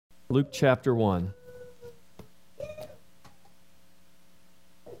Luke chapter 1.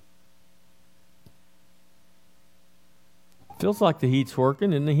 Feels like the heat's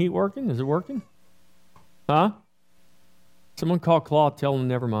working. Isn't the heat working? Is it working? Huh? Someone call Claude, tell him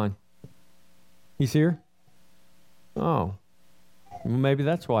never mind. He's here? Oh. Well, maybe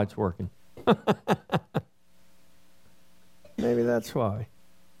that's why it's working. Maybe that's why.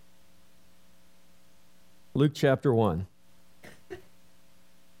 Luke chapter 1.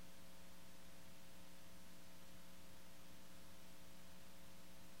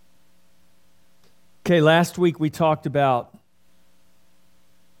 Okay, last week we talked about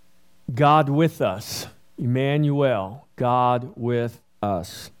God with us. Emmanuel, God with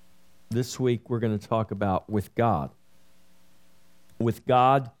us. This week we're going to talk about with God. With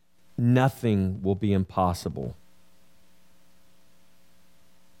God, nothing will be impossible.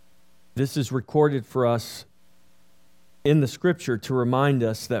 This is recorded for us in the Scripture to remind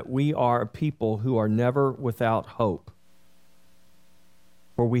us that we are a people who are never without hope.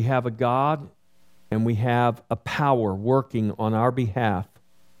 For we have a God and we have a power working on our behalf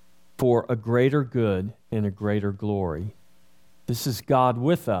for a greater good and a greater glory. This is God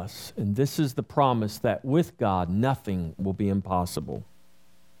with us, and this is the promise that with God, nothing will be impossible.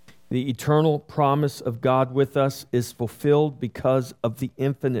 The eternal promise of God with us is fulfilled because of the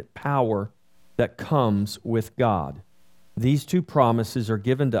infinite power that comes with God. These two promises are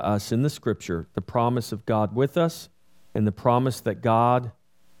given to us in the Scripture, the promise of God with us and the promise that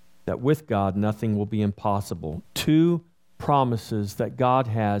with God nothing will be impossible. Two promises that God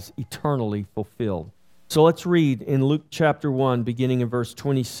has eternally fulfilled. So let's read in Luke chapter 1, beginning in verse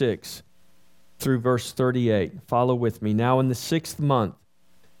 26 through verse 38. Follow with me. Now in the 6th month,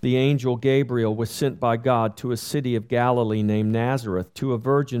 the angel Gabriel was sent by God to a city of Galilee named Nazareth, to a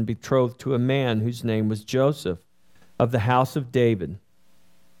virgin betrothed to a man whose name was Joseph, of the house of David.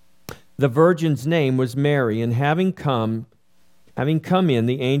 The virgin's name was Mary, and having come in,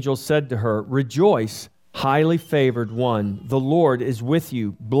 the angel said to her, "Rejoice, highly favored one, the Lord is with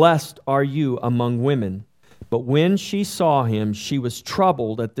you. Blessed are you among women." But when she saw him, she was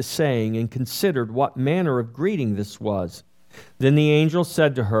troubled at the saying and considered what manner of greeting this was. Then the angel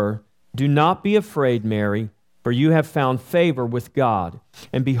said to her, "Do not be afraid, Mary, for you have found favor with God.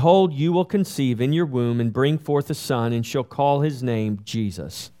 And behold, you will conceive in your womb and bring forth a son, and shall call his name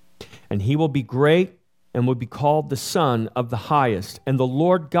Jesus. And he will be great and will be called the Son of the Highest. And the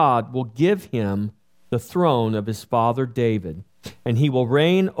Lord God will give him the throne of his father David. And he will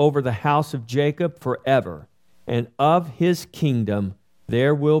reign over the house of Jacob forever. And of his kingdom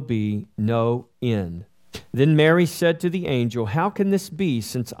there will be no end." Then Mary said to the angel, "How can this be,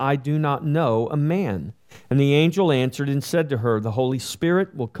 since I do not know a man?" And the angel answered and said to her, "The Holy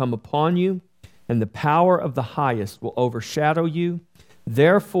Spirit will come upon you, and the power of the Highest will overshadow you.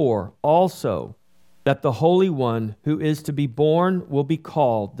 Therefore also that the Holy One who is to be born will be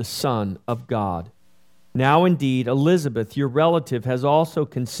called the Son of God. Now indeed, Elizabeth, your relative, has also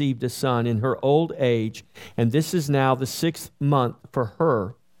conceived a son in her old age, and this is now the 6th month for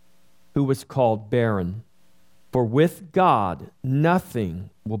her who was called barren. For with God nothing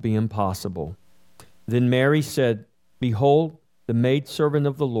will be impossible." Then Mary said, "Behold, the maidservant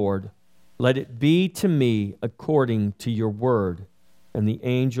of the Lord, let it be to me according to your word." And the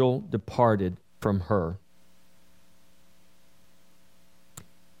angel departed from her.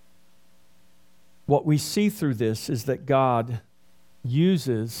 What we see through this is that God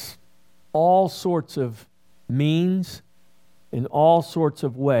uses all sorts of means in all sorts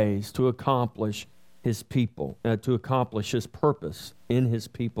of ways to accomplish his people, to accomplish his purpose in his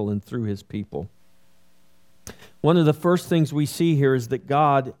people and through his people. One of the first things we see here is that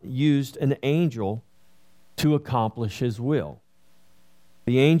God used an angel to accomplish his will.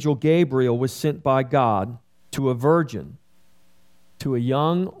 The angel Gabriel was sent by God to a virgin, to a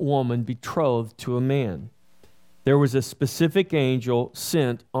young woman betrothed to a man. There was a specific angel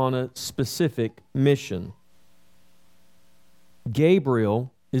sent on a specific mission.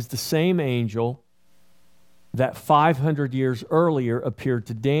 Gabriel is the same angel that 500 years earlier appeared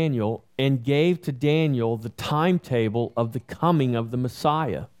to Daniel and gave to Daniel the timetable of the coming of the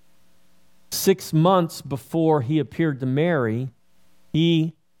Messiah. 6 months before he appeared to Mary,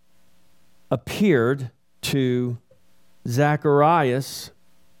 he appeared to Zacharias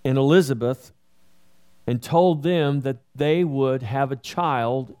and Elizabeth and told them that they would have a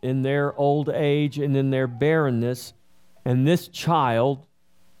child in their old age and in their barrenness, and this child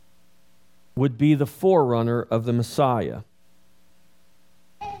would be the forerunner of the Messiah.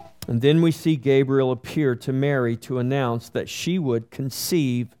 And then we see Gabriel appear to Mary to announce that she would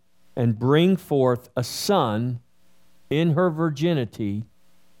conceive and bring forth a son in her virginity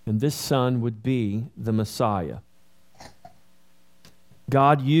And this son would be the Messiah.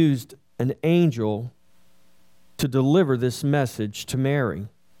 God used an angel to deliver this message to Mary.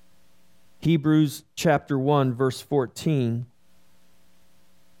 Hebrews chapter 1, verse 14,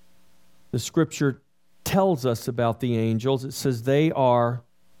 the scripture tells us about the angels. It says, are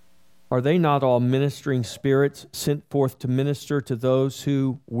they not all ministering spirits sent forth to minister to those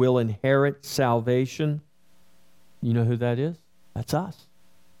who will inherit salvation? You know who that is? That's us.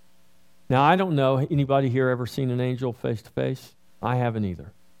 Now, I don't know, anybody here ever seen an angel face to face? I haven't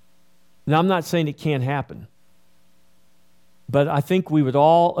either. Now, I'm not saying it can't happen, but I think we would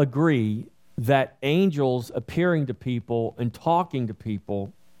all agree that angels appearing to people and talking to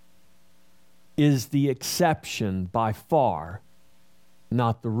people is the exception by far,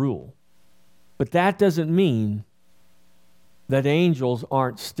 not the rule. But that doesn't mean that angels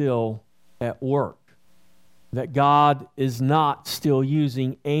aren't still at work, that God is not still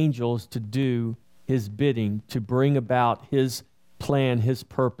using angels to do his bidding, to bring about his plan, his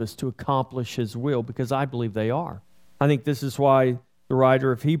purpose, to accomplish his will, because I believe they are. I think this is why the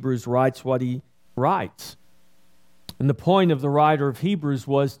writer of Hebrews writes what he writes. And the point of the writer of Hebrews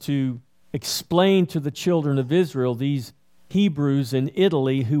was to explain to the children of Israel, these Hebrews in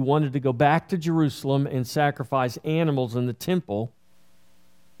Italy who wanted to go back to Jerusalem and sacrifice animals in the temple.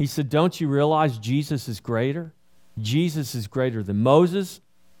 He said, don't you realize Jesus is greater? Jesus is greater than Moses.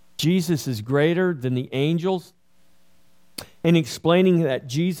 Jesus is greater than the angels. And explaining that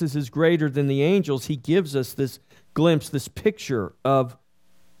Jesus is greater than the angels, he gives us this glimpse, this picture of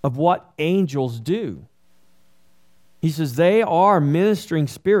what angels do. He says, they are ministering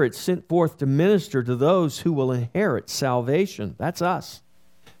spirits sent forth to minister to those who will inherit salvation. That's us.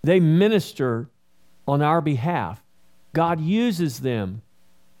 They minister on our behalf. God uses them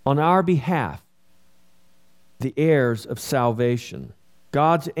on our behalf, the heirs of salvation.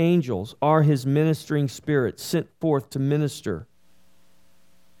 God's angels are his ministering spirits sent forth to minister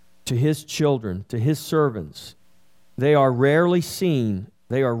to his children, to his servants. They are rarely seen,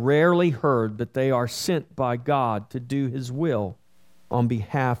 they are rarely heard, but they are sent by God to do his will on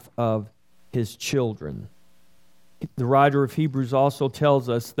behalf of his children. The writer of Hebrews also tells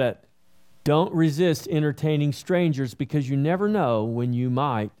us that don't resist entertaining strangers, because you never know when you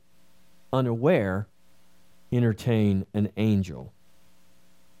might, unaware, entertain an angel.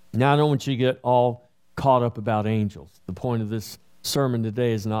 Now, I don't want you to get all caught up about angels. The point of this sermon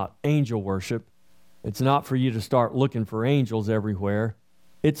today is not angel worship. It's not for you to start looking for angels everywhere.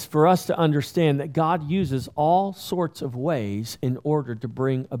 It's for us to understand that God uses all sorts of ways in order to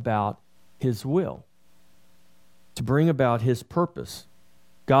bring about his will, to bring about his purpose.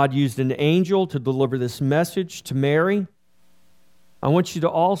 God used an angel to deliver this message to Mary. I want you to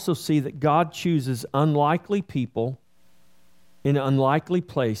also see that God chooses unlikely people in unlikely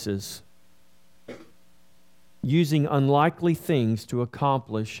places, using unlikely things to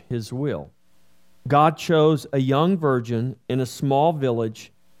accomplish his will. God chose a young virgin in a small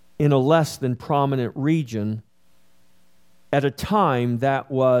village in a less than prominent region at a time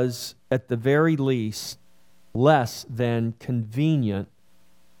that was, at the very least, less than convenient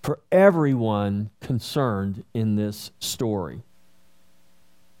for everyone concerned in this story.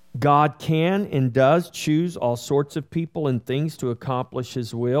 God can and does choose all sorts of people and things to accomplish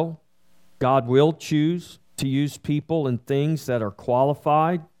his will. God will choose to use people and things that are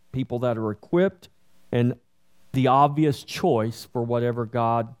qualified, people that are equipped, and the obvious choice for whatever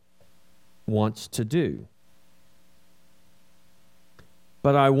God wants to do.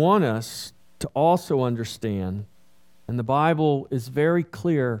 But I want us to also understand, and the Bible is very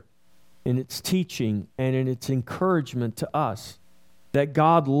clear in its teaching and in its encouragement to us, that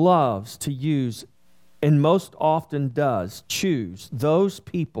God loves to use, and most often does, choose those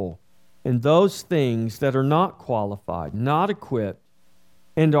people and those things that are not qualified, not equipped,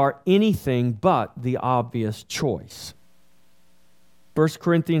 and are anything but the obvious choice. 1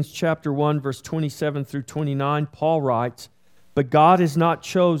 Corinthians chapter 1, verse 27 through 29, Paul writes, but God has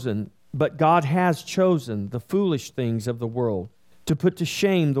chosen the foolish things of the world to put to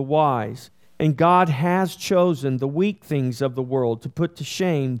shame the wise. And God has chosen the weak things of the world to put to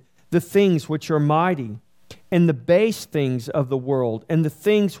shame the things which are mighty, and the base things of the world, and the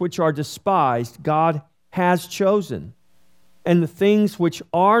things which are despised, God has chosen, and the things which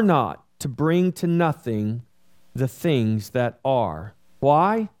are not, to bring to nothing the things that are.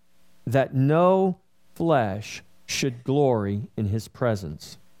 Why? That no flesh should glory in his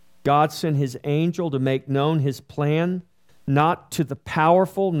presence. God sent his angel to make known his plan, not to the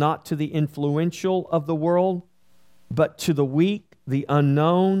powerful, not to the influential of the world, but to the weak, the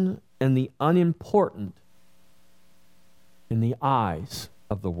unknown, and the unimportant in the eyes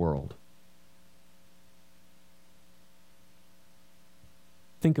of the world.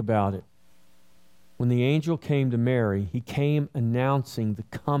 Think about it. When the angel came to Mary, he came announcing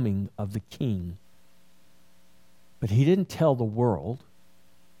the coming of the king. But he didn't tell the world.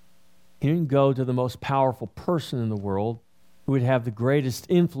 He didn't go to the most powerful person in the world who would have the greatest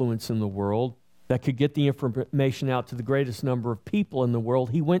influence in the world that could get the information out to the greatest number of people in the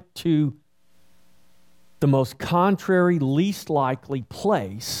world. He went to the most contrary, least likely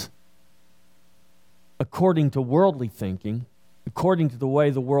place, according to worldly thinking, according to the way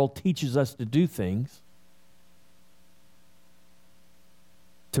the world teaches us to do things,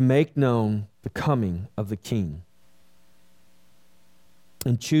 to make known the coming of the king.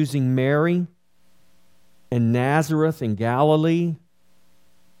 In choosing Mary and Nazareth in Galilee,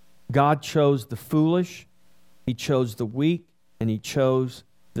 God chose the foolish, He chose the weak, and He chose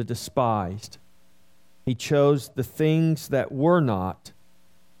the despised. He chose the things that were not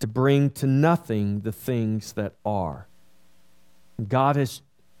to bring to nothing the things that are. God has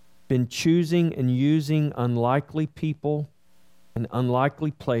been choosing and using unlikely people and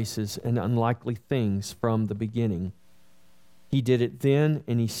unlikely places and unlikely things from the beginning. He did it then,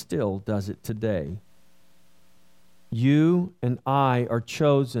 and He still does it today. You and I are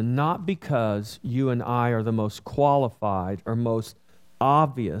chosen not because you and I are the most qualified or most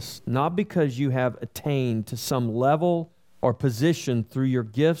obvious, not because you have attained to some level or position through your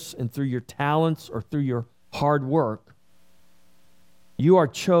gifts and through your talents or through your hard work. You are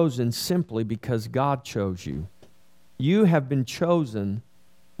chosen simply because God chose you. You have been chosen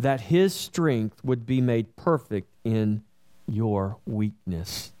that His strength would be made perfect in your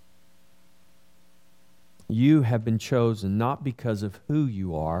weakness. You have been chosen not because of who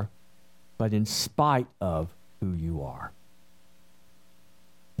you are, but in spite of who you are.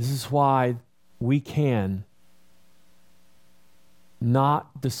 This is why we can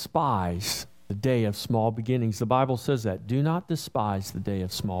not despise the day of small beginnings. The Bible says that. Do not despise the day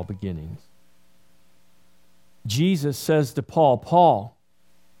of small beginnings. Jesus says to Paul, Paul,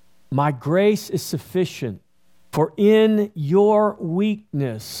 my grace is sufficient, for in your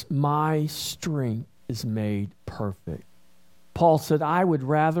weakness my strength is made perfect. Paul said, I would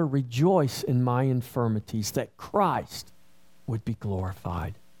rather rejoice in my infirmities, that Christ would be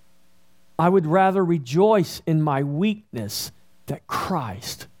glorified. I would rather rejoice in my weakness, that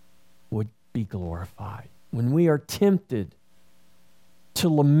Christ would be glorified. When we are tempted to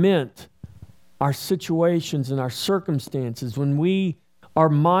lament our situations and our circumstances, when we are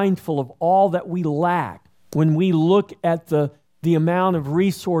mindful of all that we lack, when we look at the amount of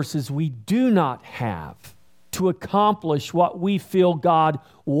resources we do not have to accomplish what we feel God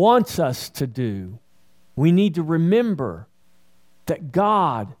wants us to do, we need to remember that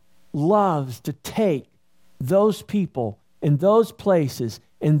God loves to take those people and those places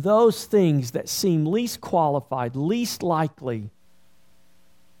and those things that seem least qualified, least likely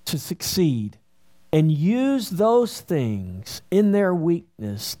to succeed, and use those things in their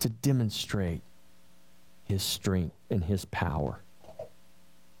weakness to demonstrate His strength and His power.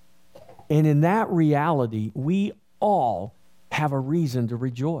 And in that reality, we all have a reason to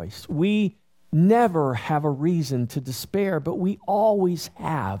rejoice. We never have a reason to despair, but we always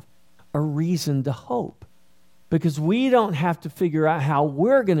have a reason to hope. Because we don't have to figure out how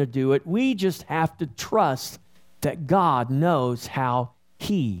we're going to do it. We just have to trust that God knows how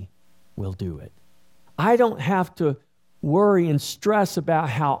He will do it. I don't have to worry and stress about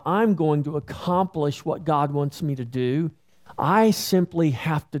how I'm going to accomplish what God wants me to do. I simply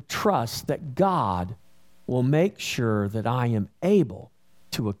have to trust that God will make sure that I am able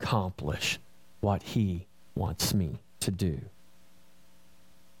to accomplish what He wants me to do.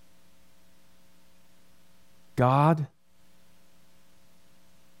 God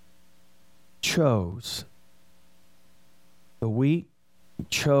chose the weak, He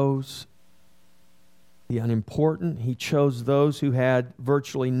chose the unimportant, He chose those who had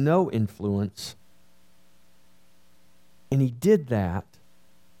virtually no influence. And He did that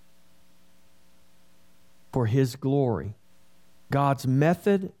for His glory. God's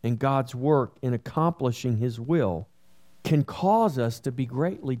method and God's work in accomplishing His will can cause us to be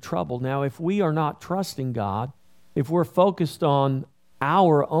greatly troubled. Now, if we are not trusting God, if we're focused on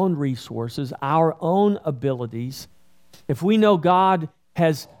our own resources, our own abilities, if we know God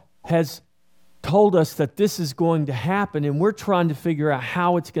has told us that this is going to happen and we're trying to figure out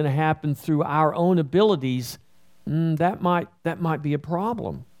how it's going to happen through our own abilities, that might be a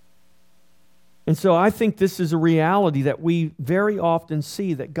problem. And so I think this is a reality that we very often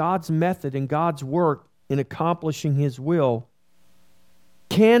see, that God's method and God's work in accomplishing His will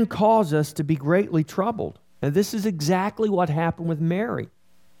can cause us to be greatly troubled. And this is exactly what happened with Mary.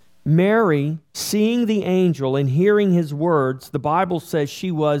 Mary, seeing the angel and hearing his words, the Bible says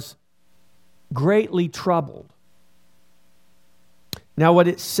she was greatly troubled. Now, what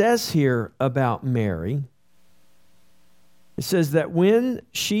it says here about Mary, it says that when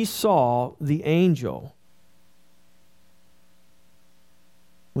she saw the angel,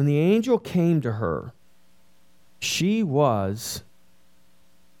 when the angel came to her, she was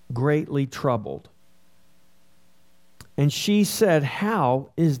greatly troubled. And she said, "How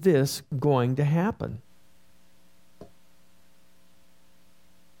is this going to happen?"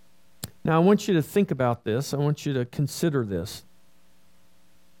 Now, I want you to think about this. I want you to consider this.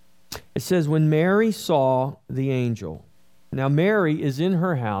 It says, when Mary saw the angel. Now, Mary is in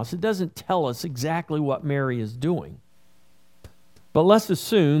her house. It doesn't tell us exactly what Mary is doing. But let's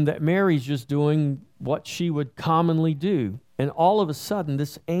assume that Mary's just doing what she would commonly do. And all of a sudden,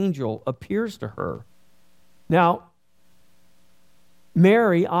 this angel appears to her. Now,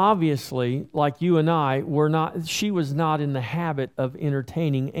 Mary, obviously, like you and I, she was not in the habit of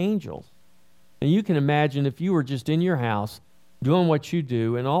entertaining angels. And you can imagine if you were just in your house doing what you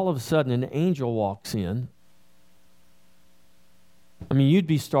do, and all of a sudden an angel walks in. I mean, you'd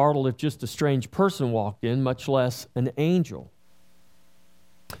be startled if just a strange person walked in, much less an angel.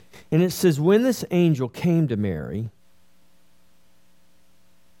 And it says, when this angel came to Mary,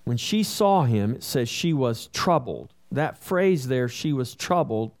 when she saw him, it says she was troubled. That phrase there, she was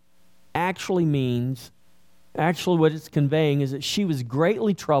troubled, actually what it's conveying is that she was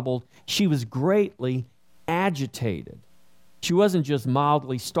greatly troubled. She was greatly agitated. She wasn't just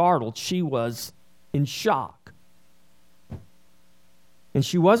mildly startled. She was in shock. And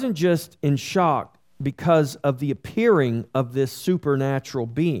she wasn't just in shock because of the appearing of this supernatural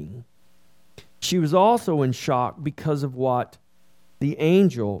being. She was also in shock because of what the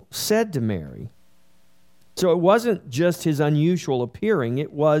angel said to Mary. So it wasn't just his unusual appearing,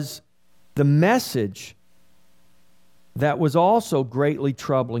 it was the message that was also greatly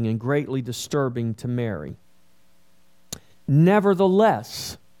troubling and greatly disturbing to Mary.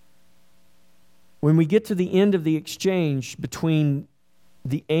 Nevertheless, when we get to the end of the exchange between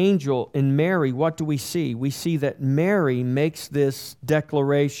the angel and Mary, what do we see? We see that Mary makes this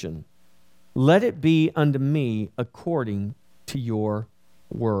declaration, "Let it be unto me according to your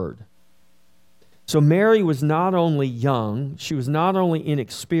word." So Mary was not only young, she was not only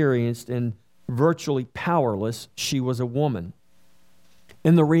inexperienced and virtually powerless, she was a woman.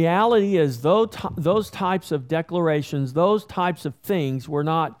 And the reality is, those types of declarations, those types of things were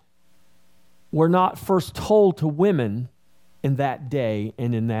not first told to women in that day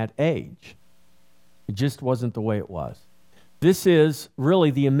and in that age. It just wasn't the way it was. This is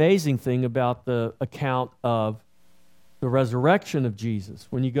really the amazing thing about the account of the resurrection of Jesus.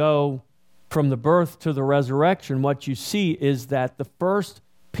 When you go from the birth to the resurrection, what you see is that the first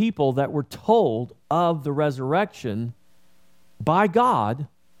people that were told of the resurrection by God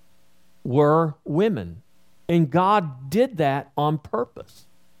were women. And God did that on purpose.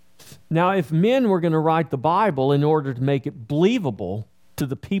 Now, if men were going to write the Bible in order to make it believable to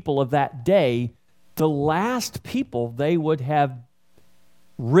the people of that day, the last people they would have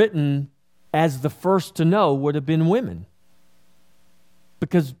written as the first to know would have been women.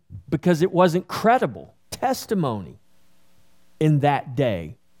 Because it wasn't credible testimony in that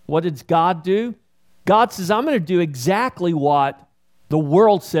day. What did God do? God says, I'm going to do exactly what the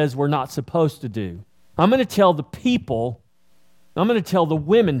world says we're not supposed to do. I'm going to tell the people, I'm going to tell the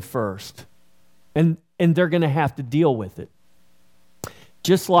women first, and they're going to have to deal with it.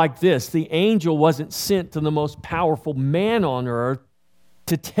 Just like this, the angel wasn't sent to the most powerful man on earth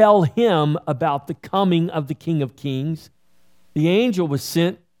to tell him about the coming of the King of Kings. The angel was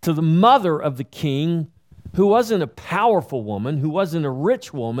sent to the mother of the king, who wasn't a powerful woman, who wasn't a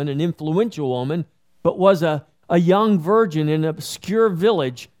rich woman, an influential woman, but was a young virgin in an obscure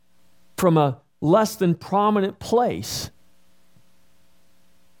village from a less than prominent place.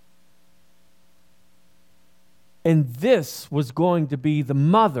 And this was going to be the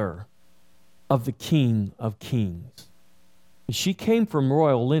mother of the King of Kings. She came from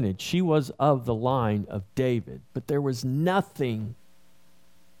royal lineage. She was of the line of David. But there was nothing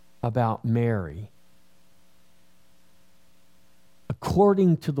about Mary,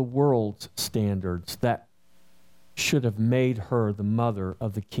 according to the world's standards, that should have made her the mother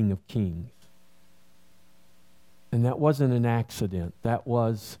of the King of Kings. And that wasn't an accident. That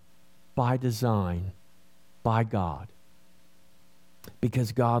was by design, by God.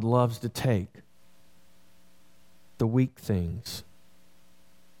 Because God loves to take the weak things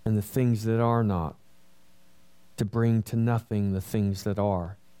and the things that are not, to bring to nothing the things that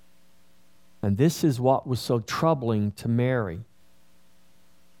are. And this is what was so troubling to Mary.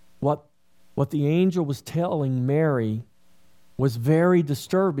 what the angel was telling Mary was very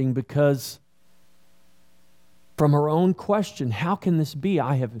disturbing, because from her own question, how can this be?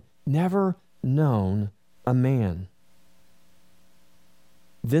 I have never known a man.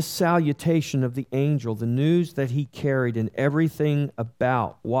 This salutation of the angel, the news that he carried, and everything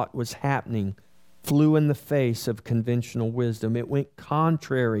about what was happening flew in the face of conventional wisdom. It went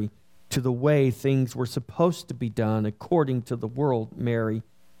contrary to the way things were supposed to be done according to the world Mary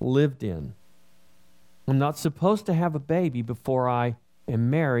lived in. I'm not supposed to have a baby before I am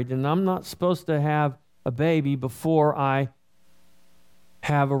married, and I'm not supposed to have a baby before I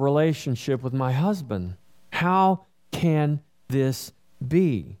have a relationship with my husband. How can this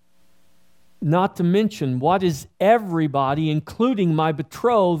be? Not to mention, what is everybody, including my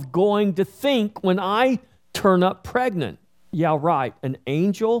betrothed, going to think when I turn up pregnant? Yeah, right. An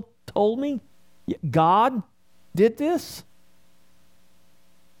angel told me? God did this?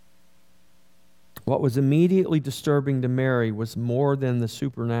 What was immediately disturbing to Mary was more than the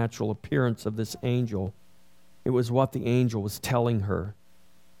supernatural appearance of this angel. It was what the angel was telling her.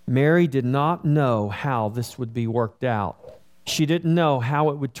 Mary did not know how this would be worked out. She didn't know how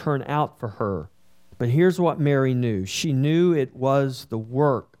it would turn out for her. But here's what Mary knew. She knew it was the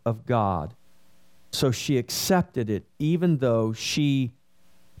work of God. So she accepted it, even though she,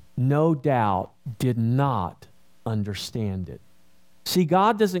 no doubt, did not understand it. See,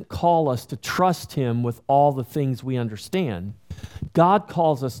 God doesn't call us to trust Him with all the things we understand. God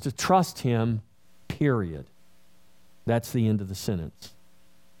calls us to trust Him, period. That's the end of the sentence.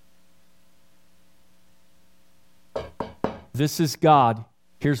 This is God.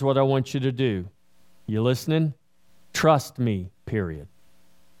 Here's what I want you to do. You listening? Trust me, period.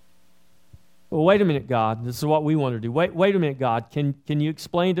 Well, wait a minute, God. This is what we want to do. Wait a minute, God. Can you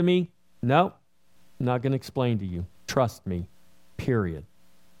explain to me? No, I'm not going to explain to you. Trust me, period.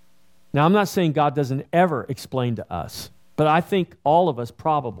 Now, I'm not saying God doesn't ever explain to us, but I think all of us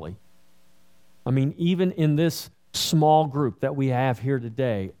probably. I mean, even in this small group that we have here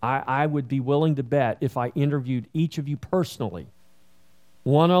today, I would be willing to bet if I interviewed each of you personally,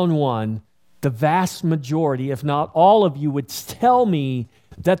 one-on-one, the vast majority, if not all of you, would tell me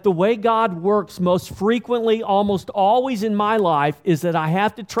that the way God works most frequently, almost always in my life, is that I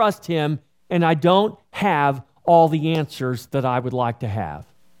have to trust Him and I don't have all the answers that I would like to have.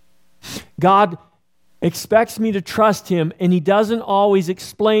 God expects me to trust Him, and He doesn't always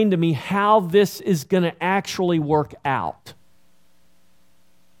explain to me how this is going to actually work out.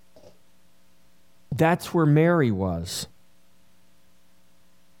 That's where Mary was.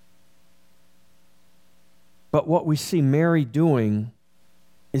 But what we see Mary doing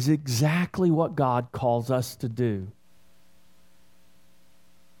is exactly what God calls us to do.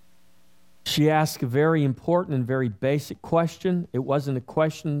 She asked a very important and very basic question. It wasn't a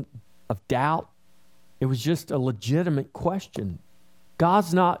question of doubt. It was just a legitimate question.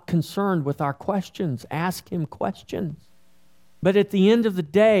 God's not concerned with our questions. Ask Him questions. But at the end of the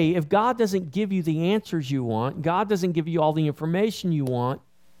day, if God doesn't give you the answers you want, God doesn't give you all the information you want,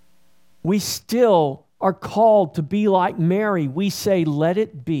 we still are called to be like Mary. We say, let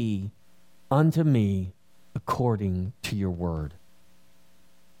it be unto me according to your word.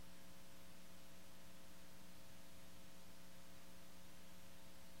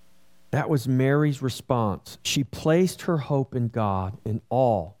 That was Mary's response. She placed her hope in God in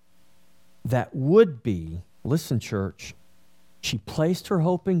all that would be, listen, church, she placed her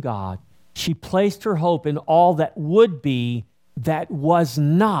hope in God. She placed her hope in all that would be, that was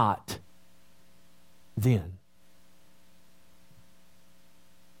not then.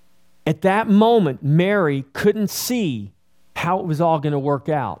 At that moment, Mary couldn't see how it was all going to work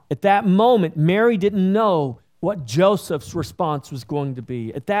out. At that moment, Mary didn't know what Joseph's response was going to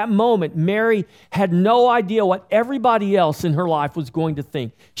be. At that moment, Mary had no idea what everybody else in her life was going to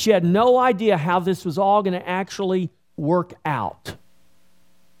think. She had no idea how this was all going to actually work out.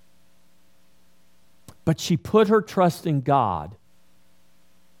 But she put her trust in God,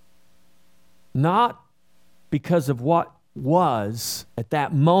 not because of what was at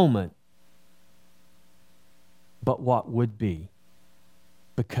that moment, but what would be,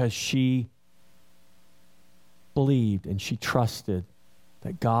 because she believed and she trusted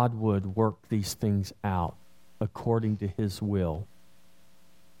that God would work these things out according to His will.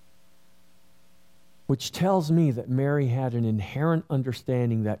 Which tells me that Mary had an inherent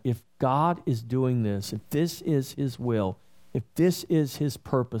understanding that if God is doing this, if this is His will, if this is His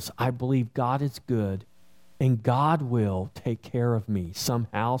purpose, I believe God is good and God will take care of me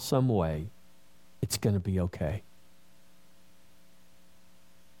somehow, some way. It's going to be okay.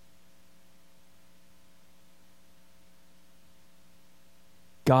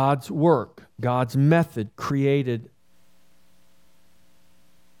 God's work, God's method created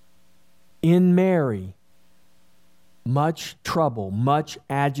in Mary much trouble, much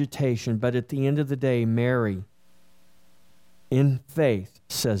agitation. But at the end of the day, Mary, in faith,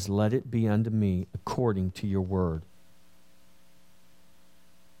 says, "Let it be unto me according to your word."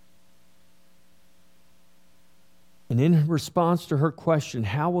 And in response to her question,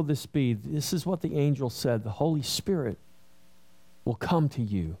 how will this be? This is what the angel said: the Holy Spirit will come to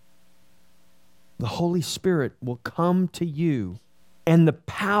you. The Holy Spirit will come to you, and the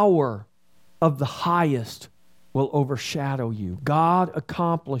power of the highest will overshadow you. God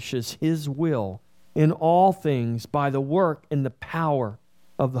accomplishes His will in all things by the work and the power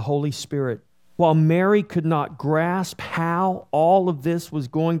of the Holy Spirit. While Mary could not grasp how all of this was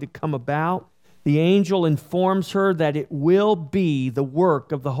going to come about, the angel informs her that it will be the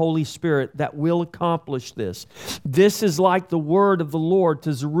work of the Holy Spirit that will accomplish this. This is like the word of the Lord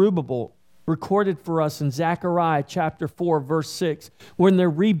to Zerubbabel, recorded for us in Zechariah chapter 4, verse 6. When they're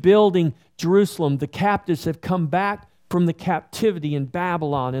rebuilding Jerusalem, the captives have come back from the captivity in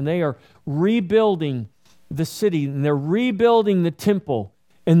Babylon, and they are rebuilding the city, and they're rebuilding the temple.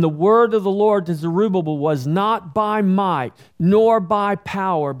 And the word of the Lord to Zerubbabel was, "Not by might, nor by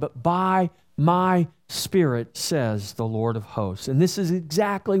power, but by my Spirit, says the Lord of hosts." And this is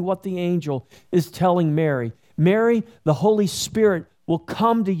exactly what the angel is telling Mary. Mary, the Holy Spirit will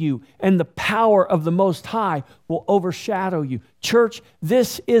come to you, and the power of the Most High will overshadow you. Church,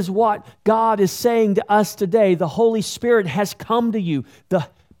 this is what God is saying to us today. The Holy Spirit has come to you. The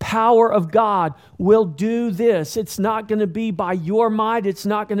power of God will do this. It's not going to be by your might. It's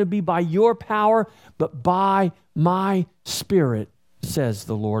not going to be by your power, but by my Spirit, says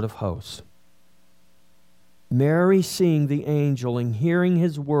the Lord of hosts. Mary, seeing the angel and hearing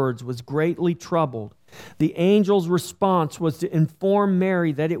his words, was greatly troubled. The angel's response was to inform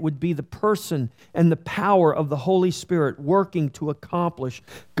Mary that it would be the person and the power of the Holy Spirit working to accomplish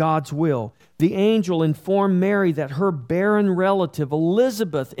God's will. The angel informed Mary that her barren relative,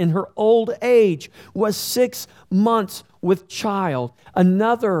 Elizabeth, in her old age, was 6 months with child.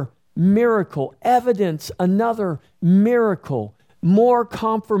 Another miracle, evidence, another miracle. More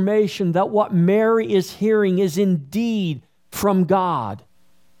confirmation that what Mary is hearing is indeed from God.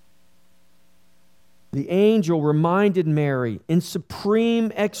 The angel reminded Mary in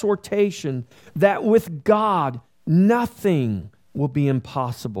supreme exhortation that with God, nothing will be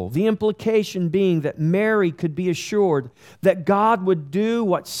impossible. The implication being that Mary could be assured that God would do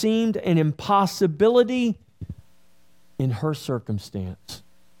what seemed an impossibility in her circumstance.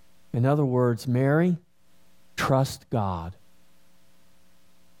 In other words, Mary, trust God.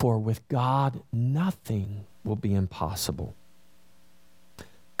 For with God, nothing will be impossible.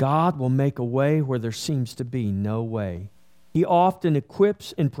 God will make a way where there seems to be no way. He often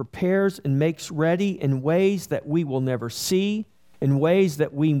equips and prepares and makes ready in ways that we will never see, in ways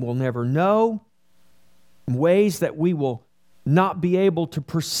that we will never know, in ways that we will not be able to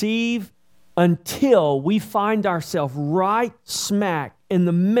perceive until we find ourselves right smack in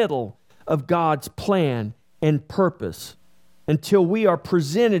the middle of God's plan and purpose. Until we are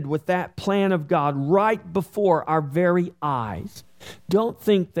presented with that plan of God right before our very eyes. Don't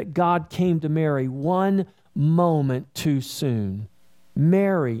think that God came to Mary one moment too soon.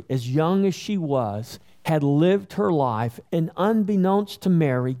 Mary, as young as she was, had lived her life, and unbeknownst to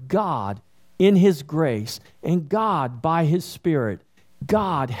Mary, God, in His grace, and God, by His Spirit,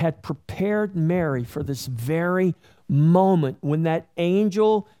 God had prepared Mary for this very moment when that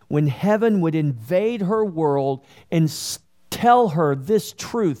angel, when heaven would invade her world and tell her this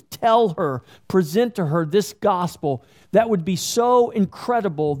truth, tell her, present to her this gospel that would be so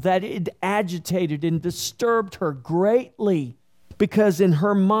incredible that it agitated and disturbed her greatly, because in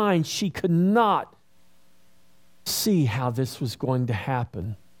her mind she could not see how this was going to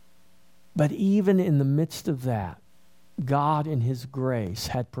happen. But even in the midst of that, God in His grace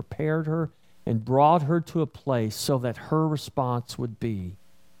had prepared her and brought her to a place so that her response would be,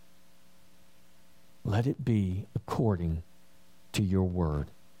 "Let it be according to your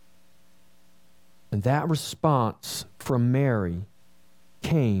word." And that response from Mary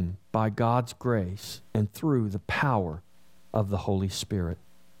came by God's grace and through the power of the Holy Spirit.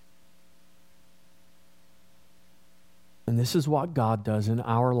 And this is what God does in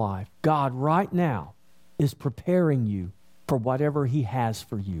our life. God right now is preparing you for whatever He has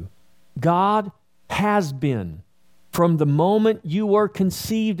for you. God has been, from the moment you were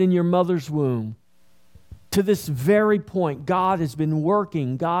conceived in your mother's womb, to this very point, God has been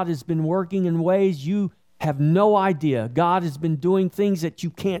working. God has been working in ways you have no idea. God has been doing things that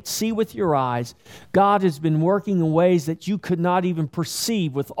you can't see with your eyes. God has been working in ways that you could not even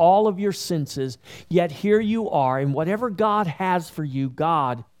perceive with all of your senses. Yet here you are, and whatever God has for you,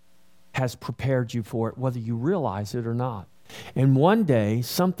 God has prepared you for it, whether you realize it or not. And one day,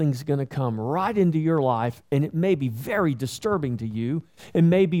 something's going to come right into your life, and it may be very disturbing to you. It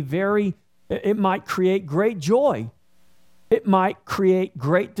might create great joy. It might create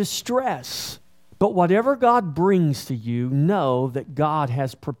great distress. But whatever God brings to you, know that God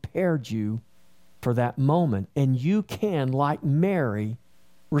has prepared you for that moment. And you can, like Mary,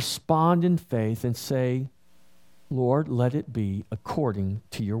 respond in faith and say, Lord, let it be according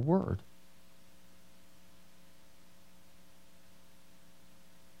to your word.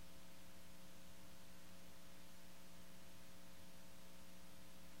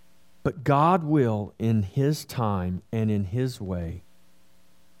 But God will, in His time and in His way,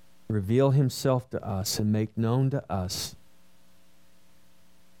 reveal Himself to us and make known to us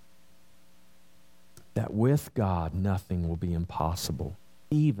that with God nothing will be impossible,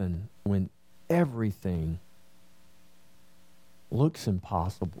 even when everything looks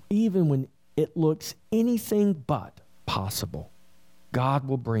impossible, even when it looks anything but possible. God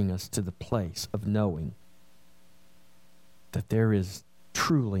will bring us to the place of knowing that there is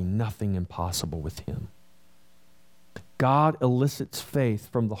truly nothing impossible with Him. God elicits faith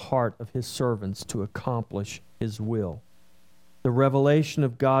from the heart of His servants to accomplish His will. The revelation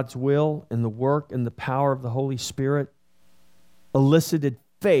of God's will and the work and the power of the Holy Spirit elicited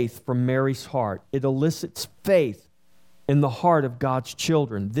faith from Mary's heart. It elicits faith in the heart of God's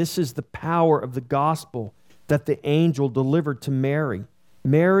children. This is the power of the gospel that the angel delivered to Mary.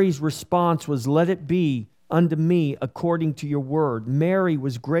 Mary's response was, "Let it be unto me according to your word." Mary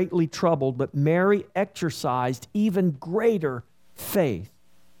was greatly troubled, but Mary exercised even greater faith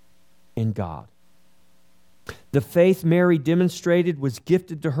in God. The faith Mary demonstrated was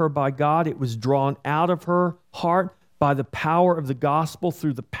gifted to her by God. It was drawn out of her heart by the power of the gospel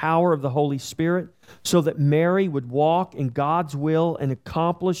through the power of the Holy Spirit, so that Mary would walk in God's will and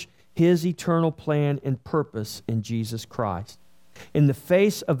accomplish His eternal plan and purpose in Jesus Christ. In the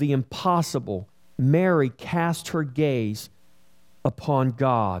face of the impossible, Mary cast her gaze upon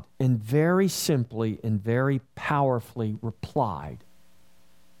God and very simply and very powerfully replied,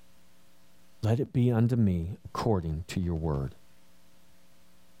 "Let it be unto me according to your word."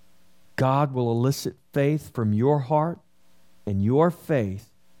 God will elicit faith from your heart, and your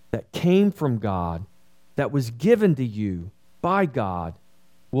faith that came from God, that was given to you by God,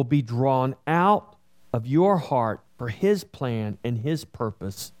 will be drawn out of your heart for His plan and His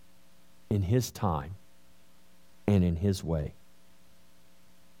purpose in His time and in His way.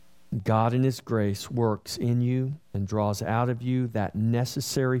 God in His grace works in you and draws out of you that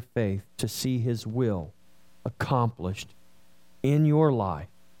necessary faith to see His will accomplished in your life,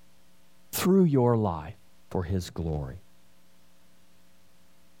 through your life, for His glory.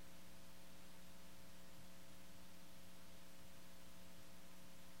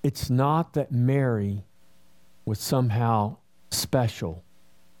 It's not that Mary was somehow special.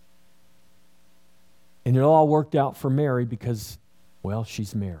 And it all worked out for Mary because, well,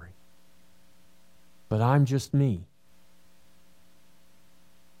 she's Mary. But I'm just me.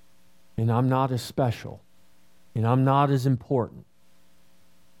 And I'm not as special. And I'm not as important.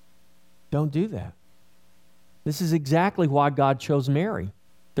 Don't do that. This is exactly why God chose Mary.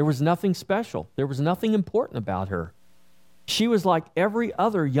 There was nothing special. There was nothing important about her. She was like every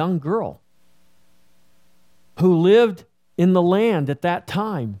other young girl who lived in the land at that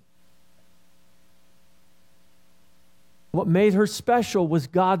time. What made her special was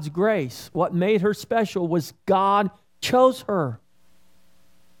God's grace. What made her special was God chose her.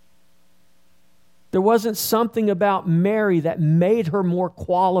 There wasn't something about Mary that made her more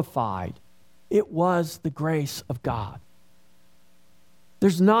qualified. It was the grace of God.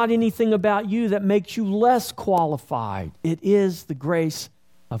 There's not anything about you that makes you less qualified. It is the grace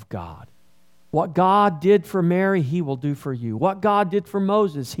of God. What God did for Mary, He will do for you. What God did for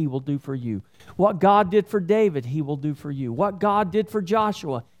Moses, He will do for you. What God did for David, He will do for you. What God did for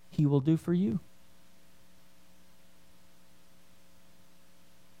Joshua, He will do for you.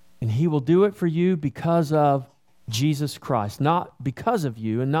 And He will do it for you because of Jesus Christ. Not because of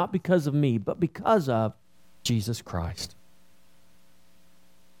you and not because of me, but because of Jesus Christ.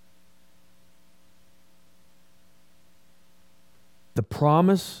 The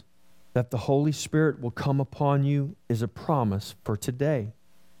promise that the Holy Spirit will come upon you is a promise for today.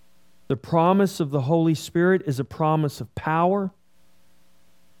 The promise of the Holy Spirit is a promise of power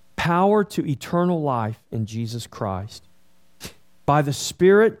to eternal life in Jesus Christ. By the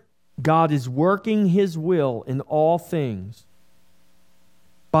Spirit, God is working His will in all things.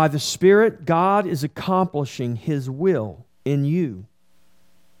 By the Spirit, God is accomplishing His will in you.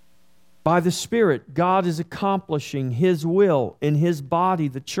 By the Spirit, God is accomplishing His will in His body,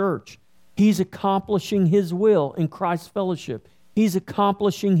 the church. He's accomplishing His will in Christ's fellowship. He's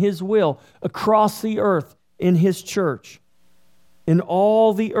accomplishing His will across the earth in His church. In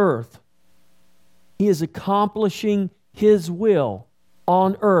all the earth, He is accomplishing His will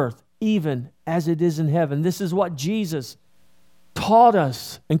on earth, even as it is in heaven. This is what Jesus taught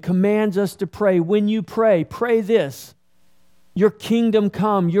us and commands us to pray. When you pray, pray this: your kingdom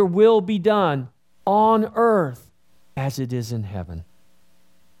come, your will be done on earth as it is in heaven.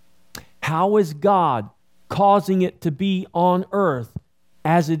 How is God causing it to be on earth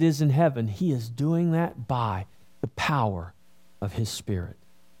as it is in heaven? He is doing that by the power of His Spirit.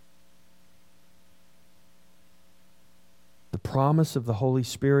 The promise of the Holy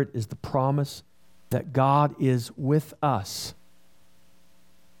Spirit is the promise that God is with us.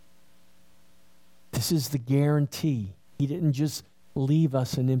 This is the guarantee. He didn't just leave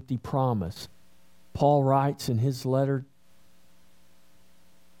us an empty promise. Paul writes in his letter,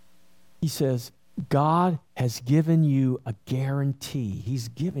 he says, God has given you a guarantee. He's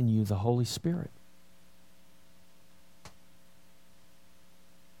given you the Holy Spirit.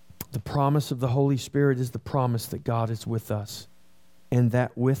 The promise of the Holy Spirit is the promise that God is with us, and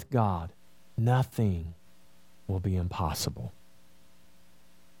that with God, nothing will be impossible.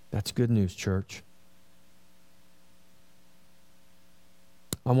 That's good news, church.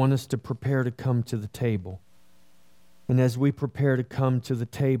 I want us to prepare to come to the table. And as we prepare to come to the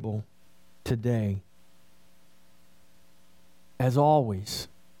table today, as always,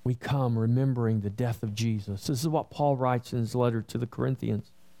 we come remembering the death of Jesus. This is what Paul writes in his letter to the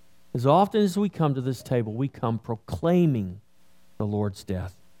Corinthians. As often as we come to this table, we come proclaiming the Lord's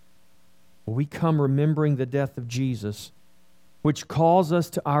death. We come remembering the death of Jesus, which calls us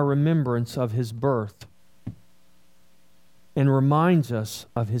to our remembrance of His birth and reminds us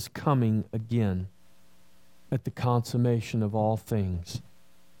of His coming again at the consummation of all things.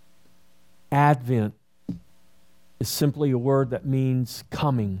 Advent is simply a word that means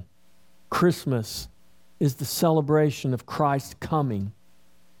coming. Christmas is the celebration of Christ coming.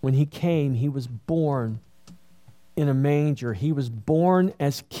 When He came, He was born in a manger. He was born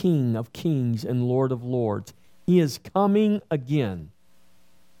as King of kings and Lord of lords. He is coming again.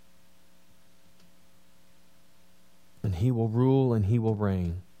 And He will rule and He will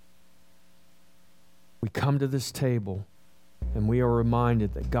reign. We come to this table and we are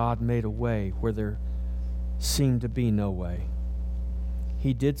reminded that God made a way where there seemed to be no way.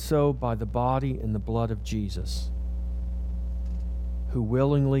 He did so by the body and the blood of Jesus, who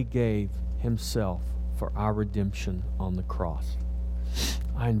willingly gave Himself for our redemption on the cross.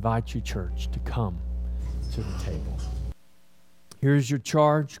 I invite you, church, to come to the table. Here's your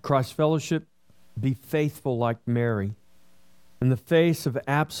charge, Christ Fellowship. Be faithful like Mary. In the face of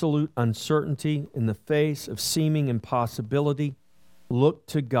absolute uncertainty, in the face of seeming impossibility, look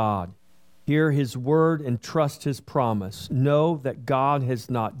to God. Hear His word and trust His promise. Know that God has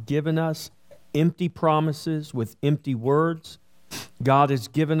not given us empty promises with empty words. God has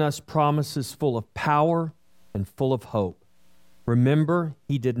given us promises full of power and full of hope. Remember,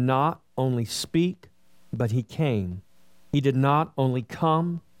 He did not only speak, but He came. He did not only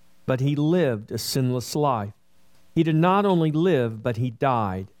come, but He lived a sinless life. He did not only live, but He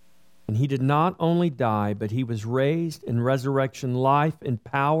died. And He did not only die, but He was raised in resurrection life and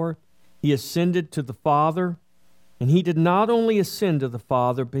power. He ascended to the Father. And He did not only ascend to the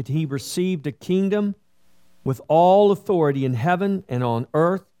Father, but He received a kingdom with all authority in heaven and on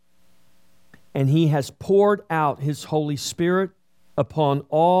earth. And He has poured out His Holy Spirit upon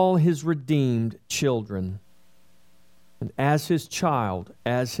all His redeemed children. And as His child,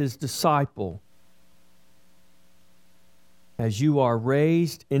 as His disciple, as you are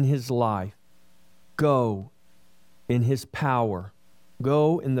raised in His life, go in His power.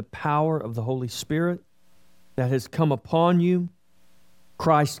 Go in the power of the Holy Spirit that has come upon you.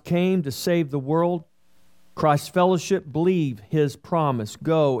 Christ came to save the world. Christ's Fellowship, believe His promise.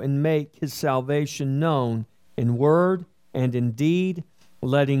 Go and make His salvation known in word and in deed,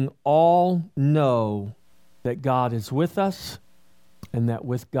 letting all know that God is with us and that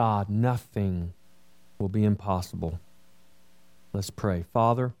with God nothing will be impossible. Let's pray.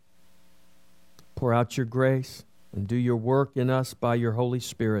 Father, pour out your grace and do your work in us by your Holy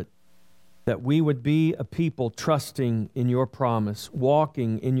Spirit, that we would be a people trusting in your promise,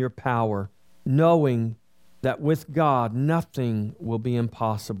 walking in your power, knowing that with God nothing will be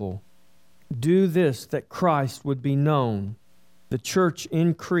impossible. Do this that Christ would be known the church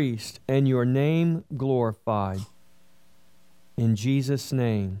increased, and your name glorified. In Jesus'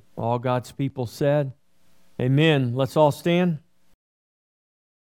 name, all God's people said, Amen. Let's all stand.